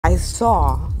I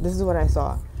saw, this is what I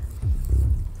saw.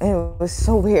 And it was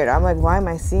so weird. I'm like, why am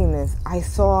I seeing this? I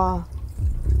saw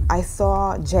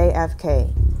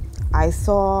JFK. I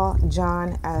saw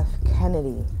John F.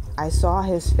 Kennedy. I saw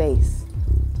his face.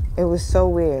 It was so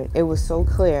weird. It was so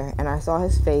clear. And I saw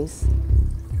his face.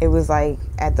 It was like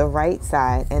at the right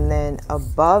side. And then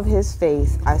above his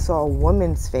face, I saw a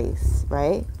woman's face,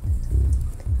 right?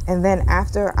 And then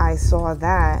after I saw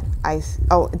that,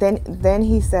 then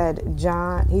he said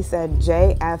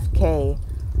JFK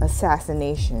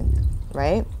assassination,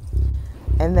 right?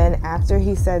 And then after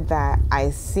he said that, I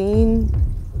seen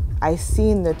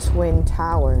the Twin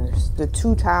Towers, the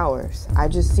two towers. I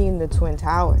just seen the Twin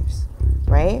Towers,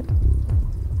 right?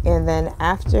 And then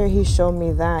after he showed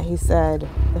me that, he said,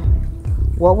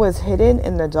 what was hidden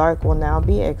in the dark will now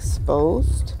be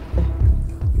exposed.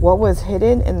 What was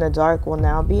hidden in the dark will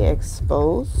now be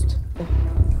exposed.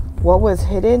 What was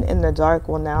hidden in the dark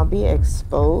will now be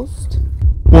exposed.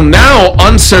 Well, now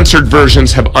uncensored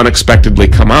versions have unexpectedly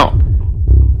come out.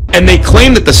 And they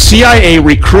claim that the CIA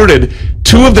recruited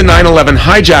 2 of the 9/11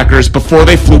 hijackers before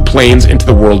they flew planes into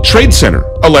the World Trade Center,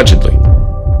 allegedly.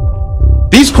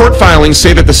 These court filings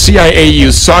say that the CIA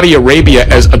used Saudi Arabia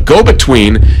as a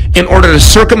go-between in order to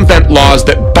circumvent laws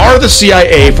that bar the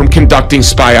CIA from conducting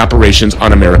spy operations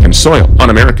on American soil, on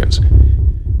Americans.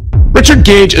 Richard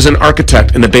Gage is an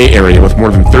architect in the Bay Area with more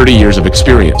than 30 years of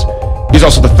experience. He's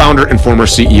also the founder and former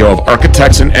CEO of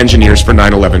Architects and Engineers for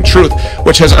 9/11 Truth,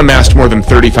 which has amassed more than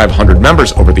 3,500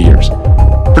 members over the years.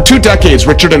 For 2 decades,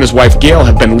 Richard and his wife Gail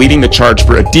have been leading the charge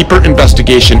for a deeper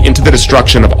investigation into the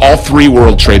destruction of all 3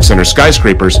 World Trade Center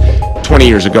skyscrapers 20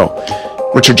 years ago.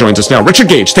 Richard joins us now. Richard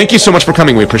Gage, thank you so much for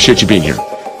coming. We appreciate you being here.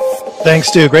 Thanks,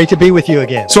 Stu. Great to be with you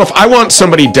again. So if I want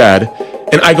somebody dead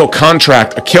and I go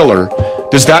contract a killer,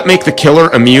 does that make the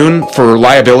killer immune for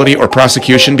liability or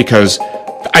prosecution because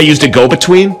I used a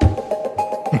go-between?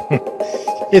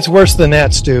 It's worse than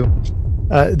that, Stu.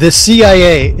 The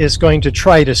CIA is going to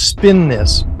try to spin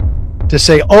this to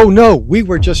say, oh no, we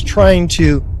were just trying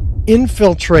to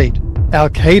infiltrate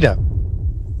Al-Qaeda.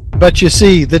 But you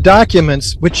see, the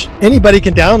documents, which anybody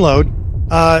can download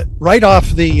right off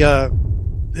the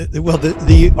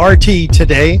RT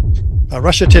Today,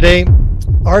 Russia Today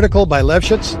article by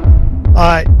Levshitz,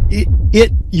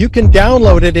 you can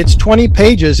download it. It's 20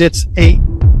 pages.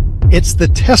 It's the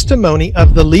testimony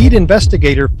of the lead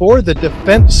investigator for the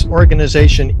defense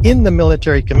organization in the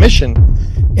military commission.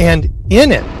 And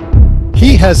in it,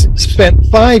 he has spent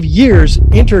 5 years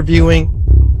interviewing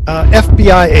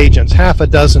FBI agents, half a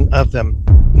dozen of them,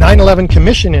 9/11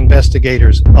 Commission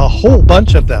investigators, a whole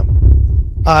bunch of them.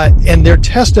 And their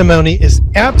testimony is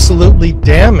absolutely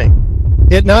damning.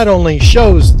 It not only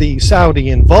shows the Saudi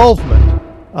involvement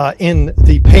in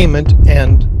the payment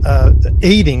and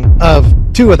aiding of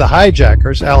 2 of the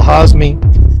hijackers, Al-Hazmi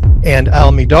and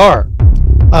Al-Midar,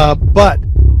 but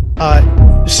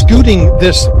scooting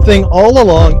this thing all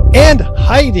along and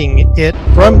hiding it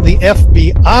from the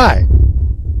FBI.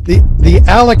 The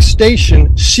Alex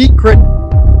Station secret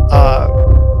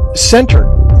center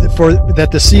that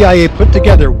the CIA put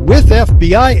together with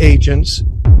FBI agents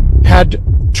had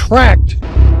tracked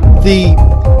the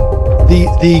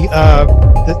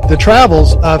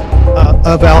travels of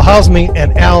Al-Hazmi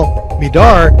and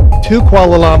Al-Midar to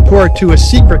Kuala Lumpur to a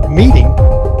secret meeting,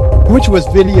 which was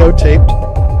videotaped,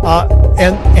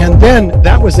 and then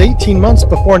that was 18 months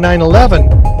before 9/11,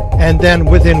 and then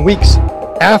within weeks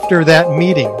after that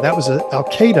meeting, that was an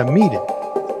Al-Qaeda meeting,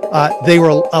 they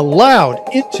were allowed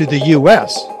into the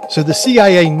U.S. So the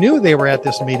CIA knew they were at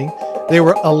this meeting. They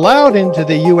were allowed into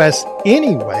the U.S.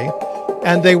 anyway,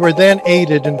 and they were then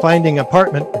aided in finding an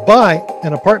apartment by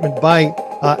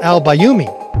Al-Bayoumi,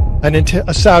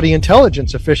 a Saudi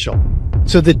intelligence official.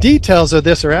 So the details of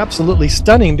this are absolutely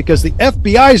stunning because the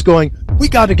FBI is going, we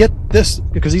got to get this,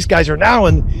 because these guys are now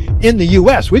in the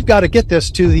U.S. We've got to get this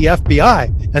to the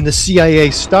FBI. And the CIA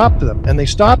stopped them. And they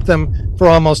stopped them for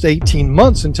almost 18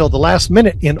 months until the last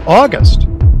minute in August,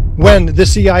 when the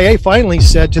CIA finally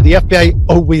said to the FBI,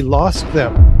 oh, we lost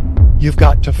them. You've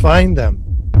got to find them.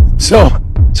 So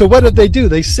what did they do?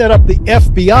 They set up the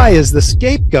FBI as the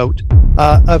scapegoat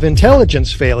of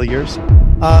intelligence failures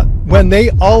when they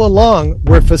all along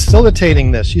were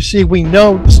facilitating this. You see, we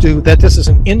know, Stu, that this is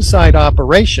an inside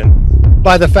operation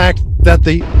by the fact that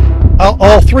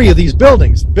all 3 of these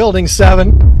buildings, Building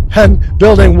 7 and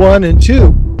Building 1 and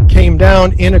 2, came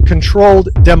down in a controlled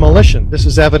demolition. This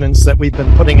is evidence that we've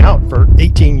been putting out for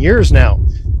 18 years now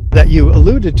that you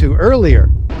alluded to earlier.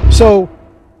 So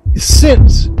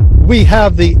since we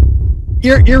have the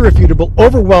irrefutable,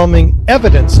 overwhelming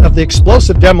evidence of the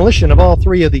explosive demolition of all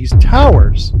three of these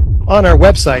towers on our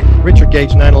website,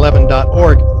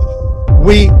 richardgage911.org.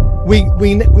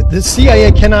 The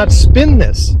CIA cannot spin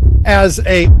this as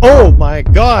oh my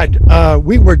God,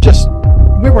 we weren't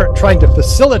trying to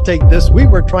facilitate this, we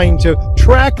were trying to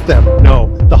track them.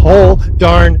 No, the whole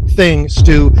darn thing,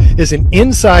 Stu, is an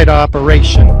inside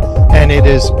operation, and it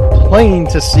is plain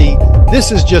to see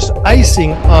this is just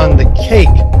icing on the cake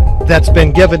that's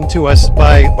been given to us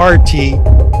by RT,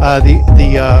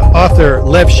 the author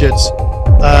Levshitz,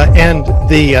 and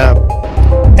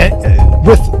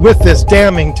with this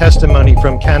damning testimony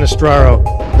from Canestraro,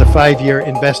 the 5-year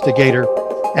investigator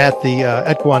at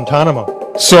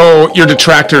Guantanamo. So your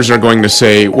detractors are going to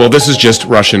say, well, this is just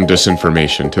Russian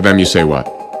disinformation. To them, you say what?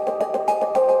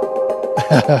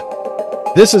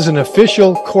 This is an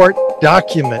official court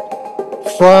document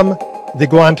from the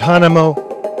Guantanamo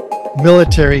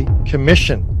Military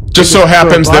Commission. Just so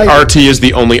happens that RT is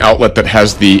the only outlet that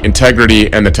has the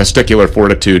integrity and the testicular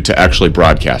fortitude to actually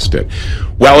broadcast it.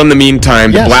 Well, in the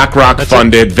meantime, the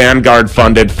BlackRock-funded,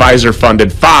 Vanguard-funded,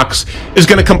 Pfizer-funded Fox is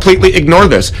going to completely ignore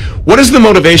this. What is the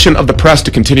motivation of the press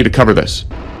to continue to cover this?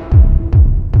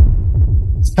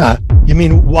 You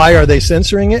mean, why are they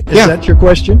censoring it? Is that your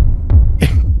question?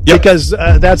 Yep. Because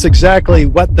that's exactly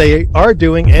what they are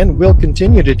doing and will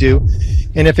continue to do.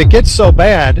 And if it gets so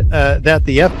bad that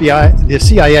the FBI, the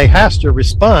CIA has to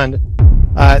respond,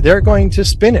 they're going to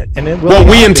spin it. And it will. Well,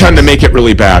 we intend to make it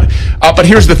really bad. But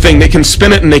here's the thing. They can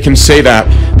spin it and they can say that.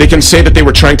 They can say that they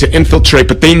were trying to infiltrate,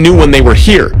 but they knew when they were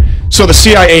here. So the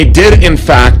CIA did, in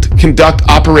fact, conduct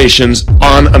operations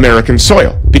on American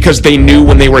soil because they knew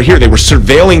when they were here. They were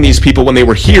surveilling these people when they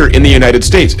were here in the United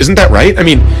States. Isn't that right? I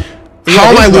mean, how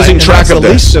am I losing track of this? That's the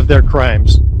least of their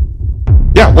crimes.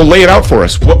 Yeah, well, lay it out for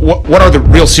us. What are the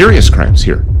real serious crimes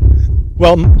here?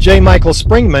 Well, J. Michael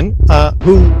Springman,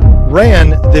 who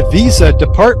ran the visa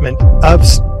department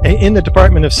in the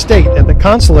Department of State at the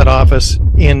consulate office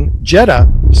in Jeddah,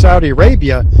 Saudi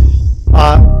Arabia,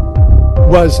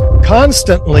 was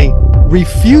constantly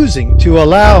refusing to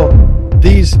allow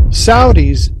these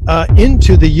Saudis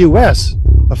into the U.S.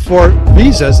 for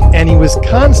visas, and he was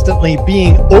constantly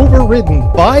being overridden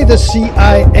by the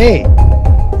CIA.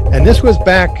 And this was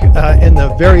back in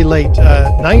the very late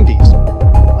 90s.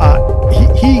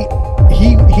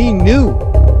 He knew,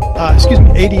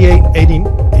 88, 80,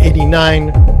 89,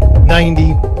 90,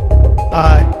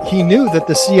 he knew that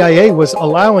the CIA was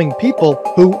allowing people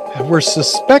who were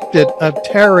suspected of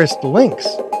terrorist links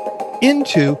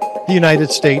into the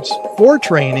United States for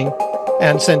training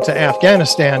and sent to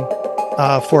Afghanistan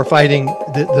for fighting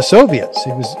the Soviets.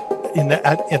 He was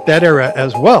at that era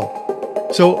as well.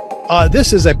 So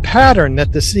this is a pattern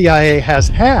that the CIA has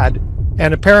had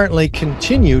and apparently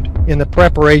continued in the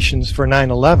preparations for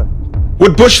 9/11.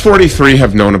 Would Bush 43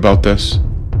 have known about this?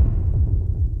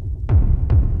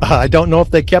 I don't know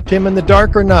if they kept him in the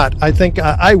dark or not. I think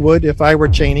I would if I were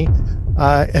Cheney.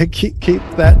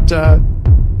 Keep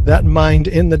that mind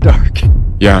in the dark.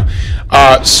 Yeah.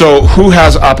 So who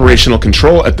has operational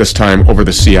control at this time over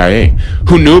the CIA?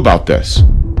 Who knew about this?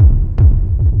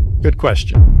 Good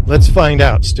question. Let's find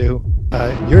out, Stu.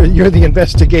 You're the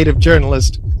investigative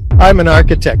journalist. I'm an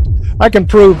architect. I can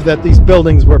prove that these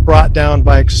buildings were brought down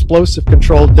by explosive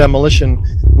controlled demolition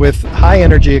with high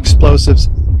energy explosives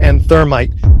and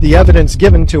thermite. The evidence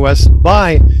given to us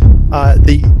by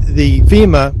the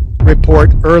FEMA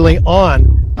report early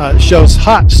on shows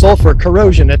hot sulfur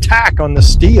corrosion attack on the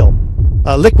steel,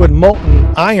 liquid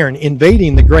molten iron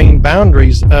invading the grain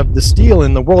boundaries of the steel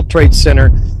in the World Trade Center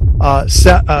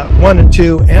 1 and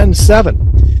 2 and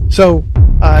 7. So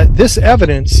this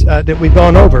evidence that we've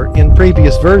gone over in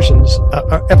previous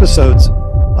episodes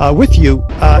with you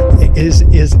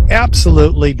is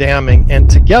absolutely damning, and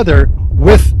together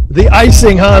with the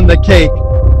icing on the cake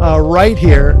right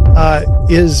here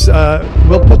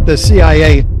will put the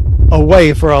CIA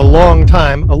away for a long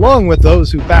time, along with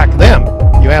those who back them.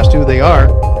 You asked who they are.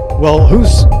 Well,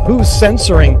 who's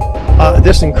censoring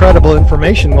this incredible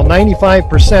information? Well,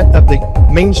 95% of the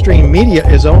mainstream media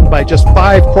is owned by just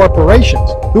 5 corporations.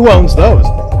 Who owns those?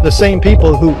 The same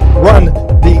people who run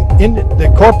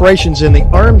the corporations in the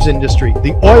arms industry,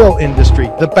 the oil industry,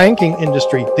 the banking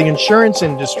industry, the insurance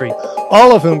industry,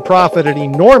 all of whom profited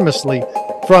enormously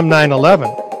from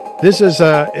 9/11. This is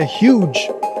a huge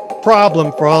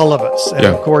problem for all of us. And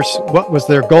of course, what was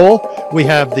their goal? We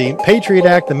have the Patriot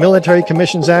Act, the Military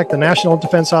Commissions Act, the National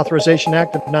Defense Authorization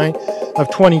Act of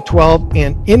 2012,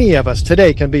 and any of us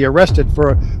today can be arrested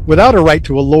without a right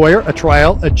to a lawyer, a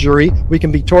trial, a jury. We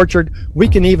can be tortured. We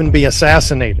can even be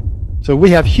assassinated. So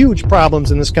we have huge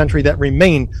problems in this country that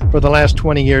remain for the last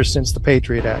 20 years since the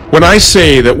Patriot Act. When I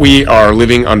say that we are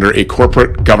living under a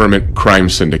corporate government crime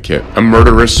syndicate, a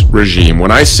murderous regime,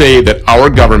 when I say that our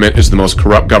government is the most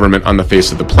corrupt government on the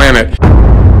face of the planet,